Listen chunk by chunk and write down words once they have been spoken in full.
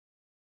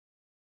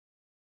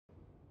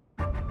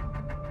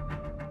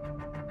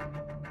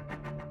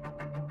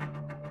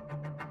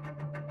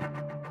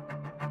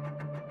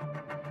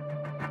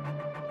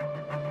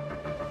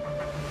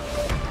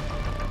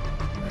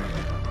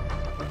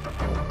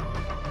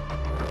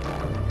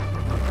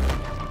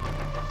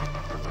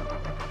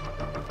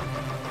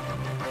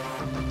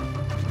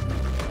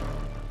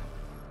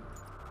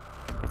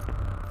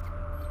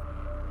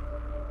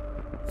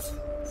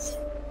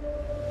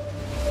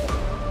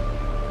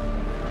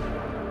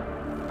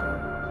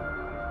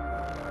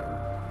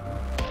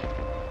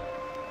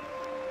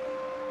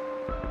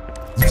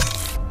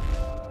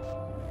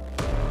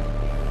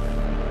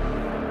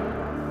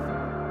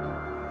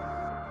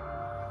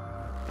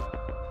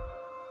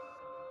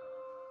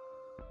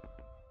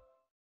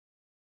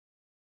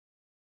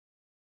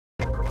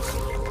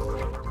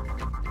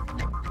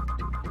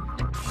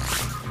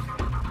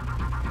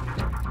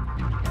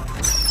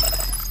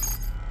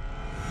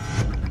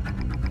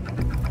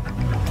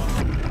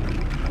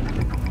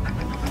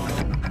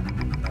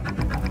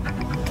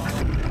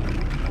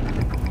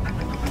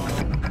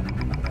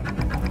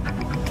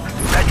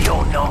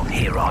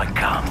Here I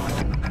come.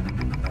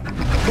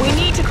 We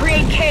need to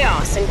create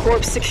chaos in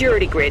Corp's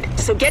security grid,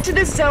 so get to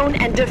this zone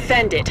and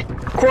defend it.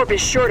 Corp is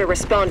sure to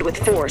respond with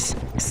force,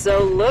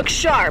 so look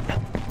sharp.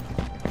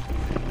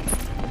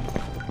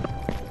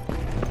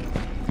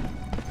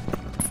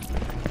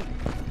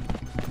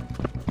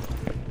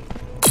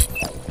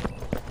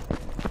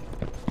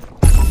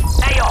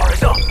 AR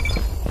is up.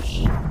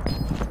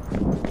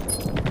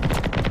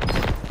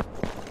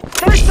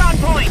 First on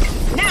point!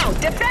 Now,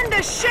 defend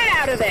the shit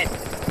out of it!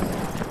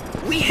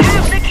 We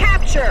have the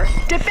capture!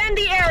 Defend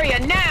the area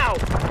now!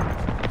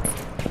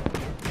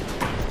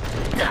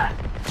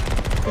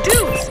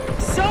 Dudes!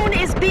 Zone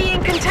is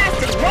being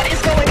contested! What is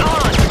going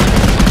on?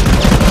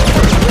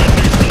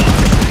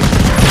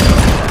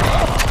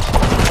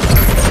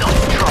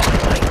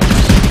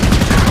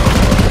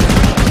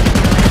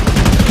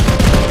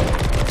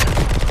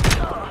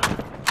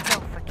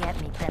 Don't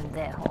forget me,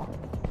 pendejo.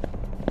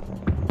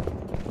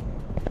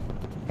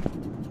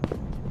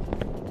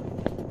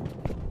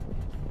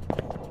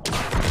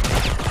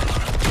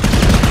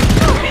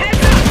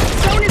 Heads up!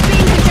 Zone is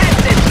being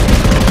contested!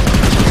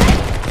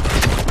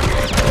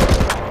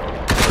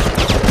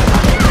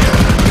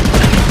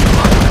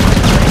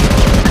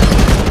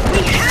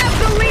 We have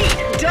the lead!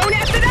 Don't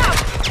F it up!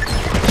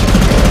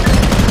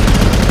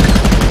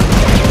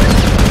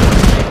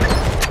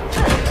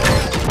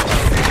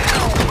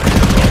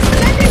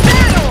 Second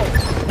battle!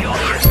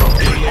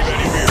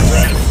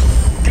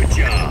 Good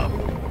job.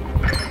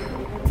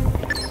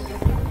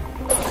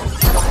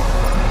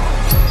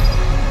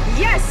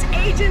 Yes,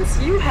 agents,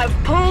 you have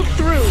pulled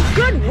through.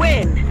 Good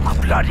win! A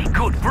bloody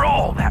good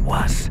brawl, that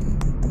was.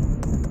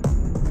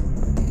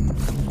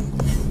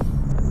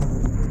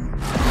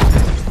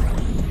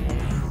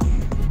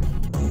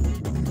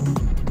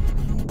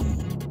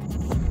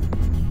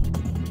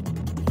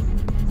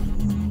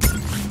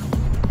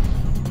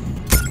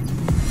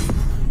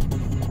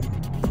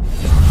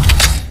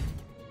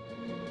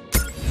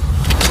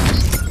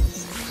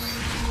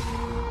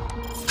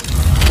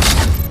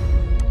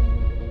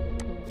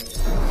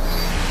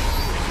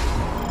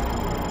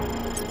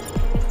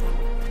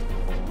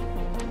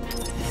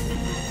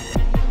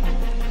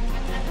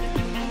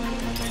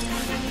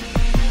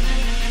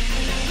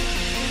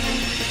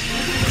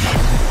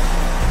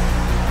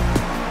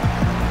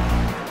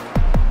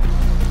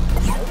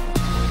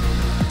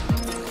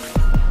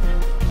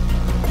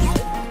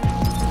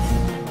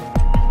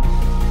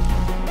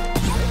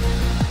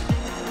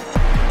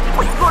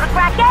 We gonna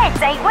crack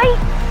eggs, ain't we?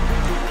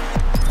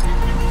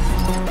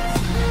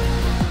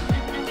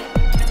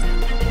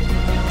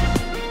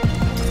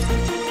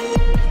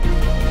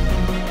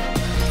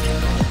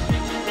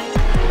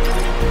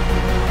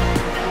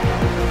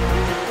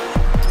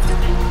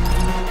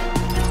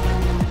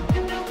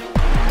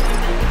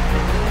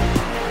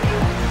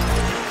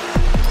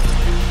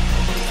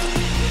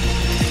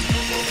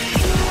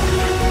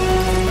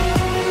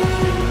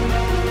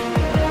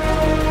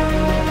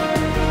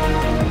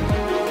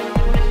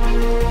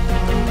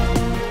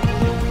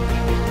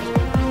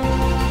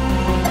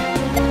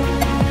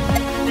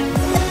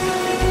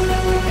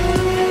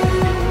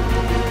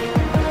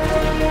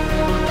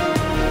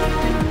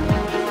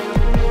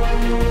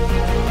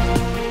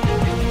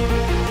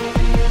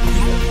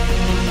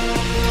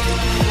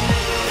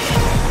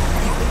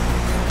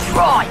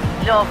 Right,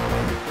 love.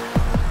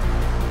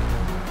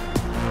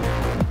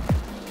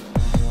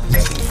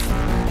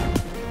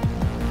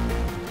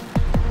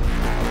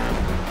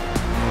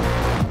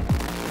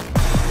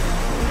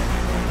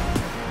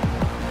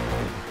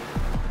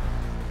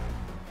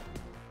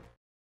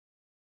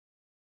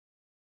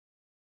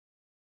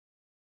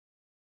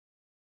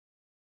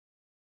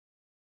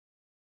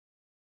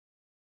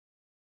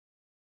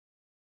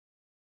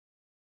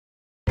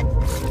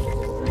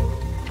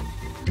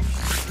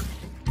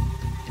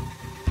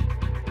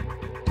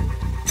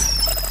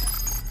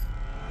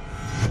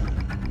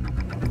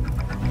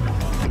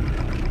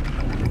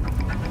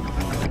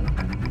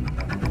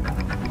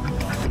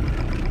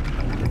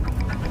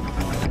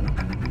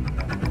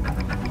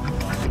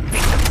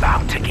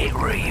 About to get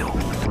real.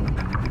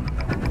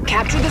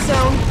 Capture the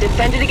zone,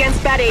 defend it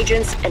against bad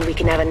agents, and we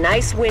can have a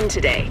nice win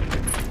today.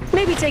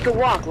 Maybe take a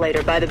walk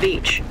later by the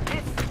beach.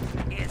 This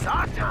is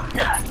our time.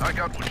 I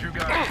got what you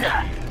got.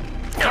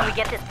 Can we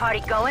get this party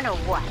going or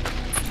what?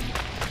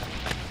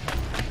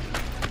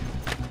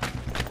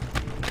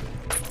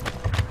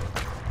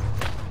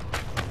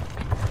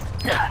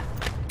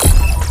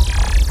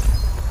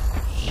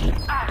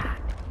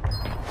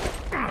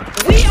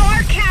 We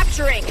are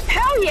capturing!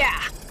 Hell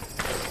yeah!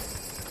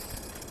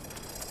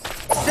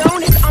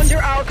 Zone is under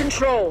our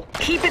control.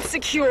 Keep it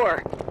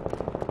secure.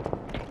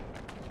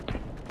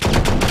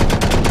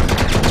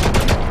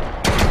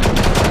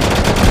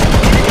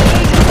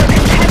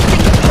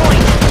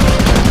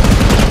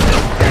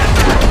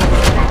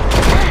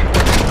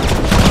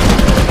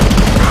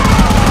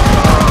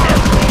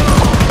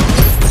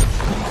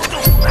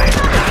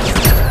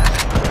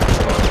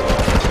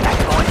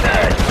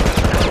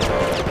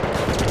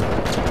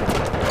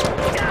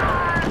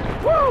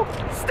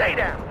 Stay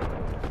down.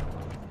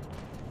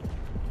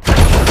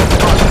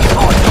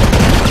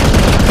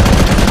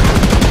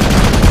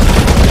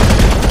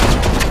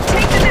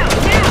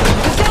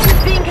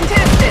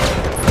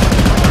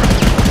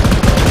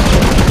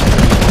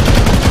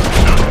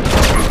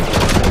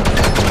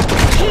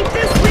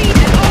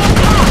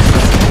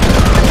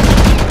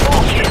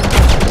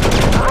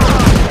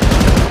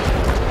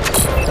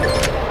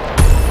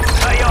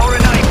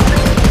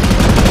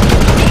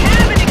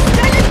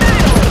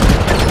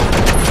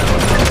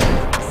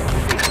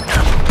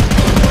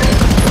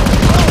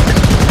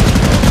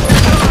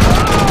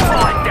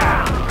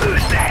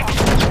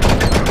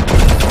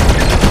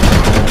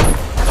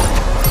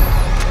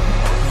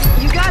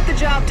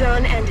 job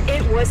done, and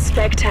it was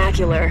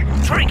spectacular.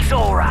 Drinks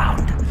all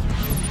round.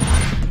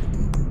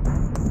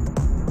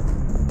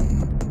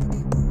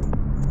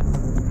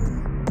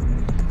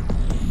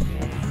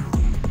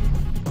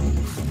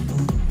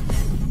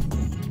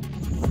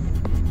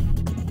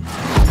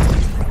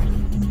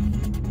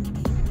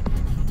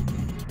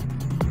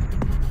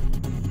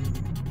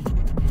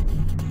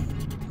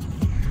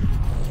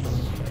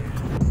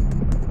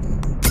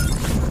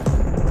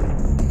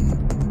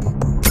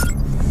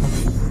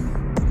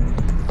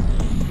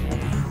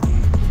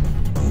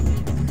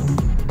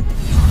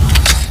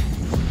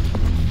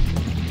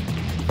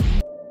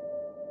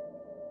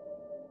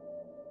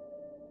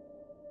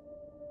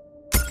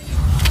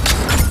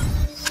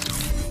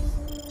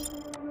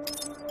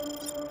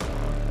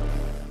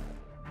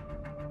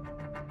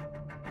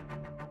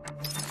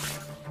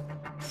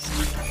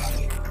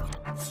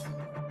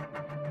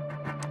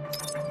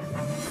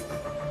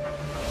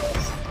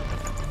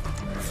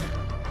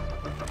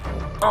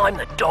 I'm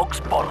the dog's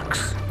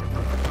bollocks.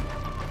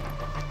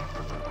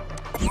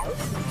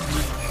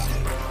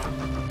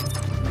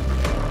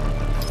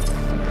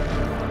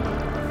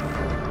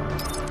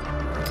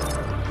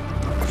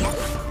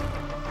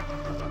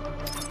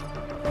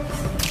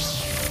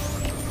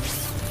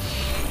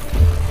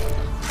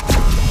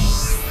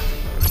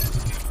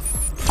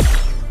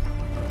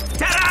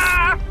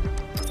 Ta-da!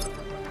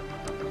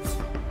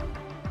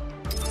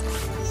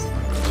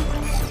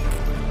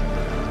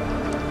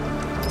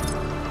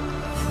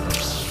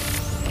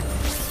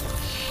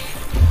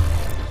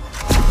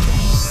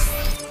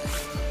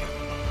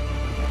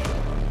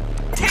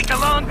 Take a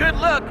long good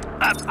look.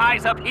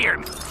 Eyes up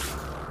here.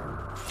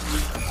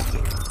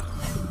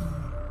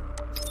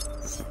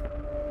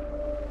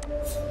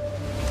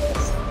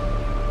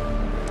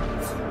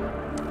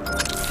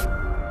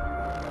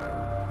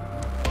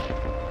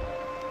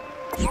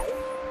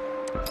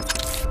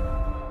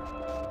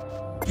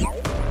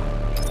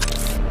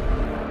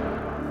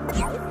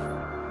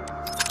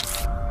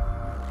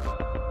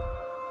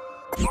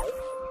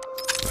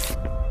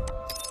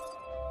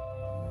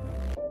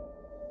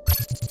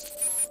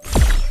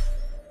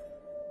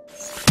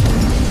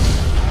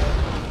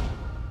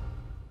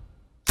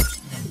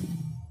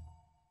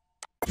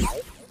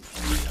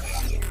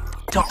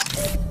 Don't.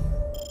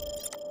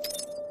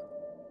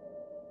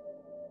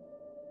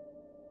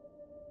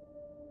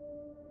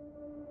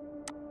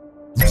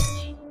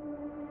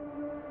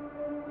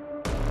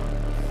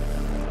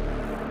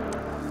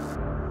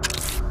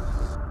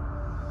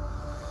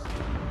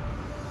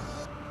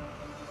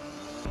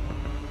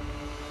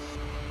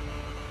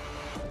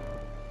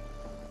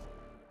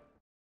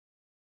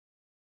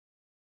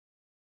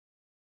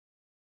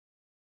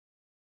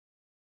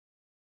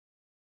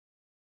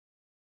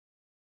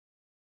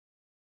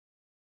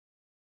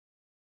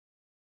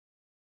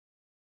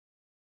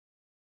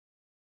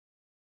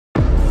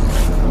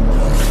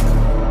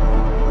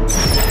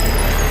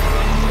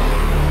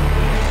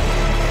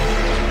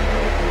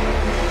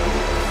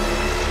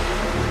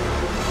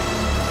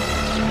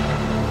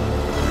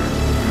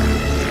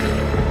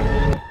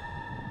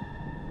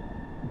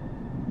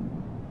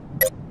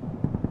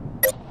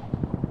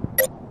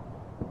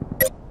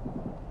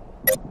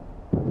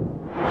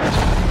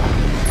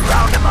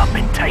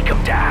 Take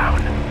them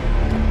down.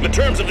 The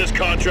terms of this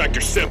contract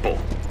are simple.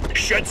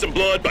 Shed some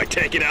blood by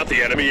taking out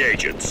the enemy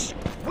agents.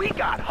 We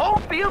got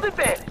home field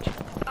advantage.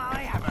 I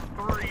have a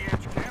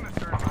 3-inch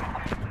canister in my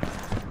hand.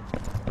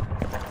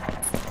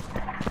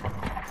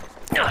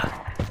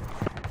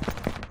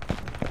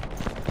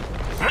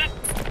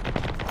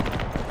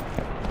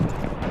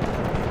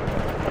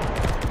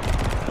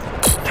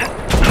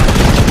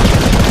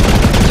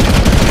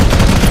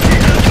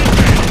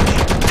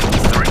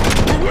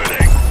 We're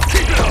winning!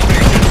 Keep it up,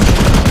 agents!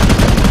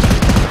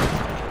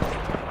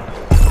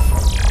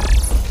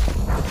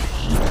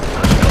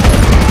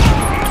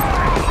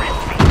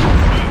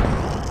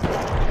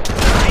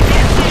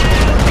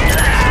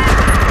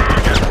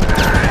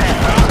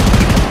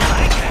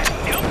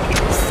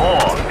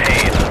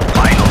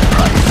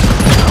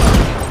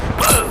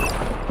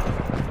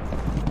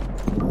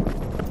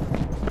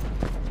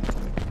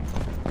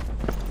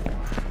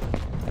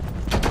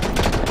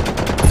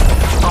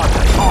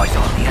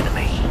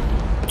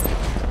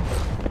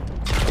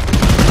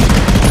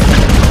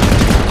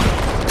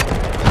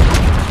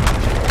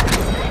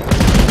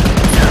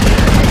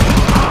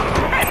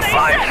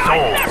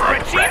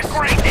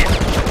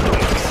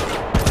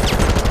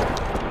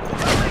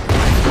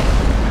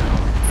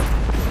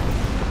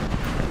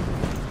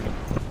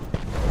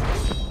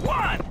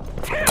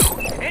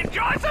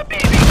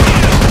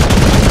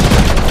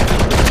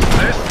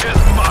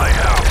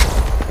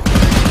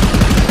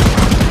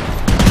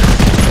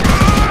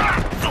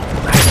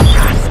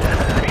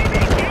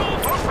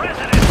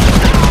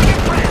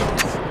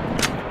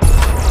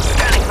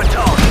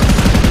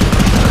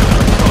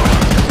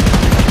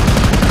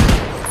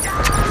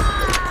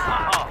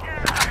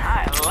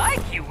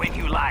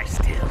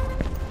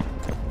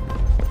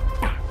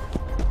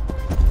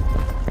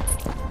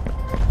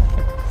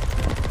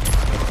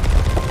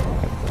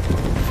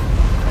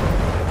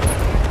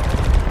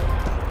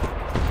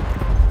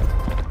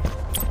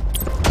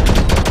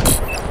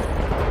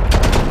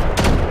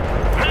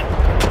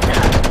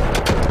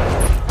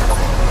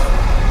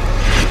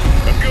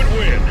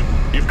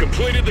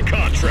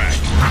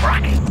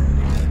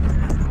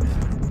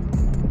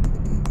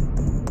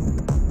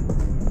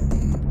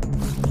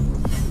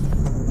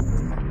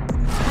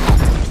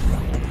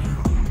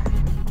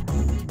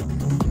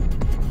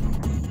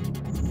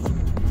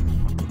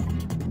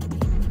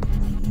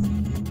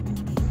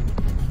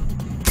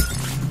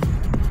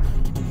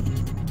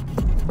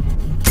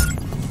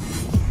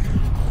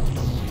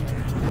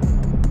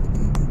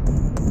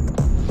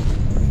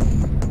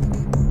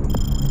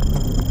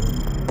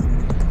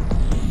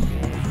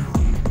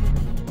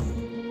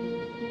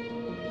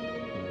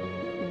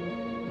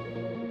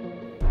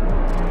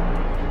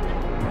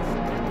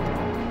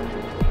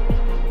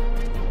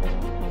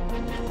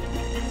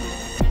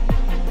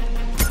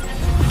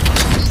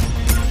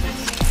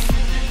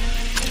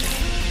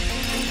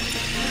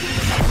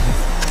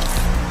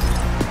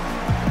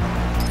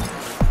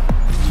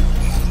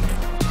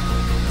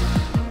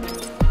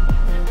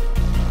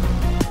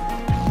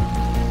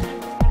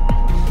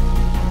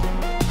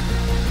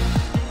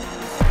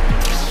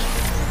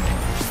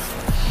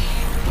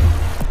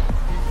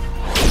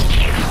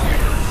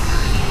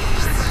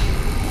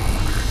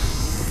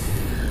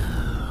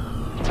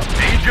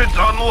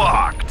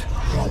 unlocked!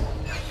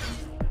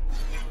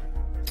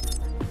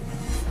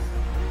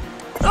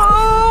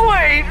 Oh,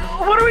 wait!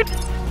 What are we...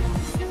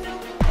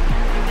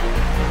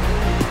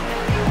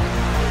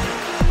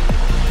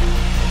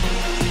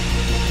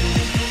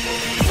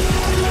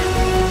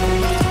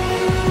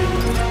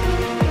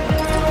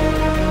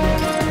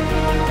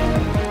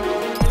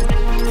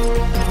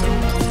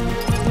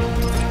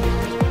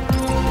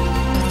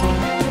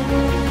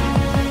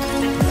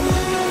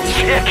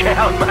 Check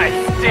out my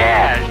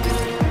stash!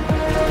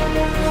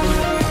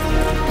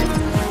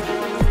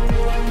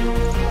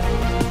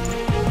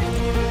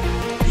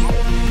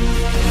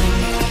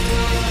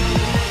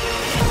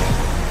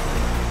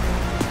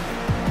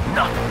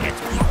 Nothing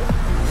gets me.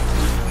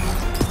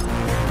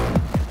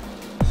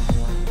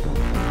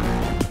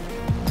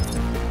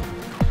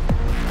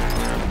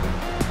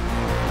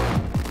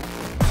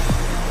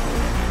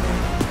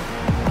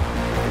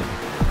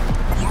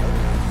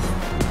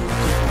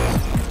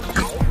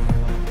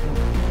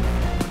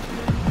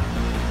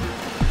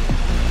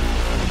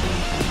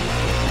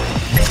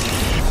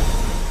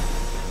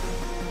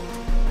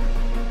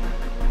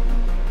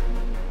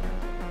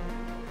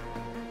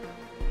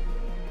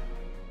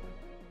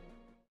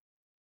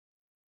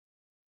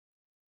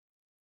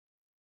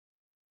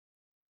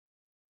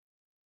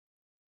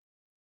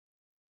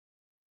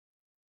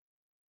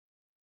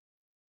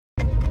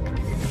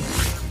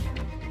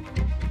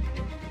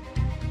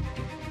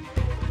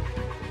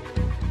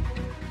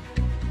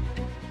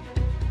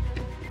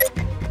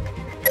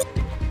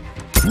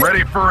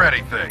 Ready for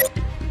anything.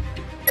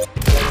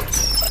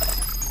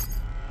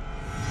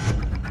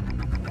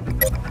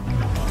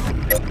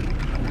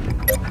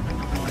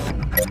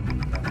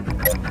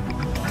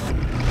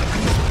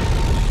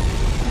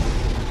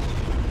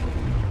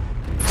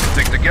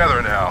 Stick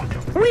together now.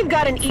 We've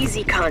got an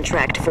easy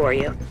contract for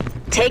you.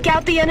 Take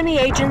out the enemy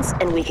agents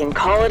and we can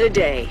call it a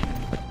day.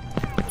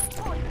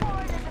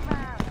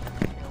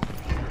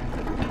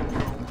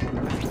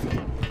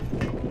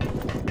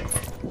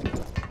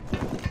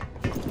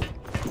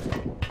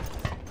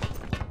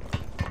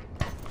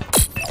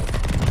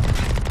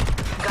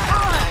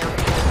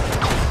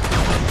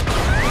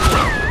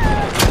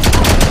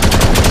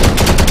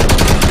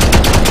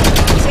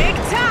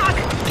 Tick-tock!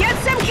 Get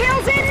some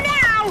kills in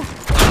now!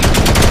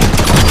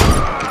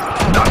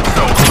 Not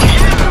so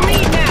Have the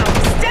lead now!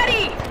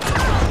 Steady!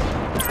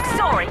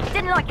 Sorry,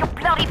 didn't like your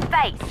bloody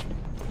face.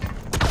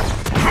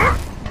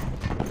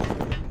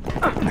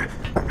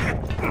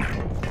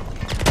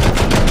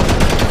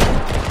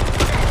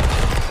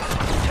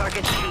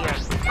 Target here.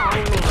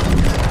 On me.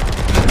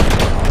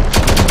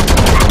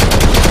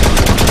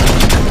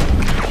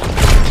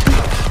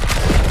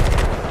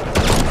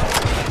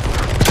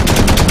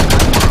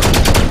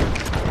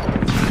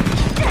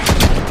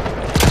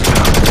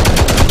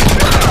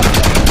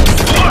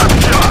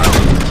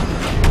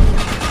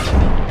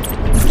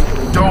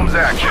 Dome's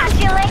action. Catch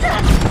you later.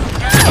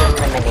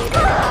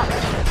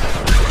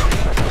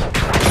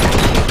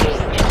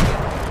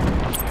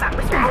 That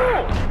was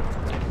cool.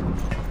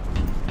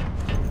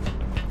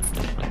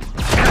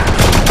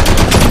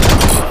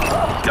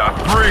 Got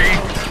three.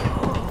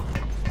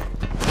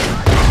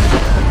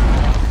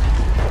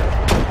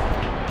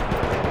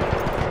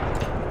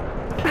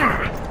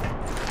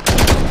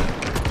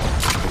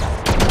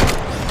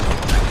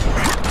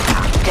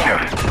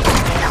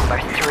 Number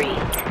 3.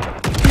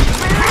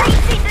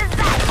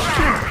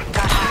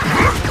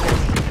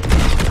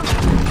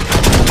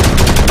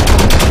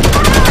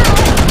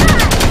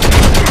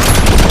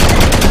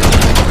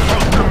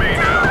 Close to me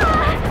now.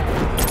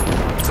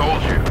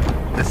 Told you,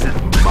 this is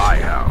my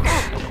house.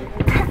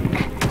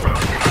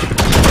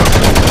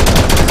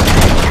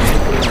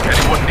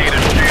 Anyone need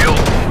a shield?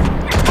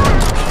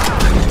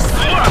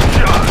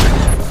 Slapshot!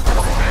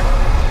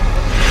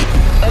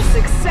 A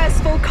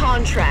successful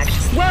contract.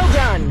 Well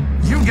done.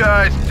 You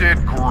guys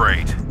did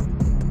great.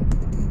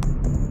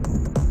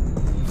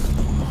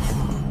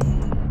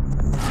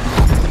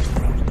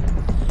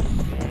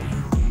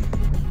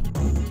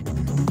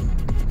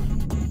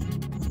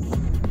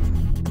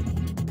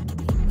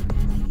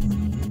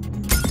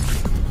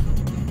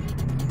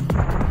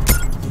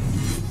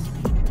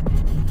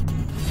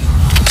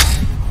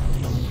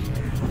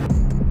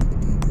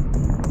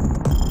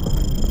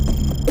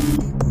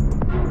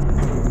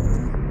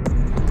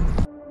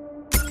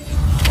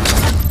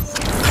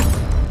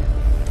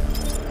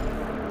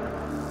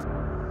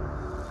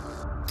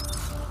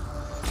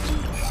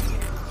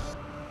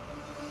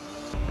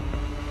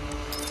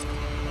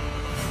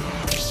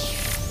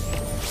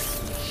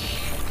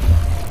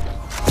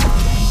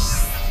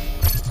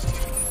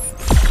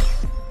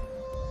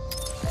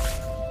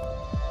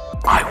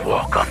 I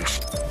walk on...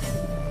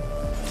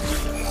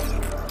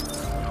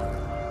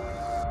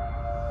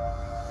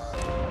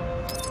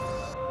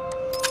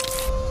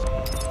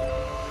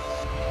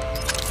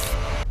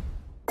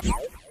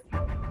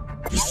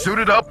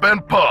 Suited up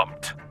and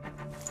pumped.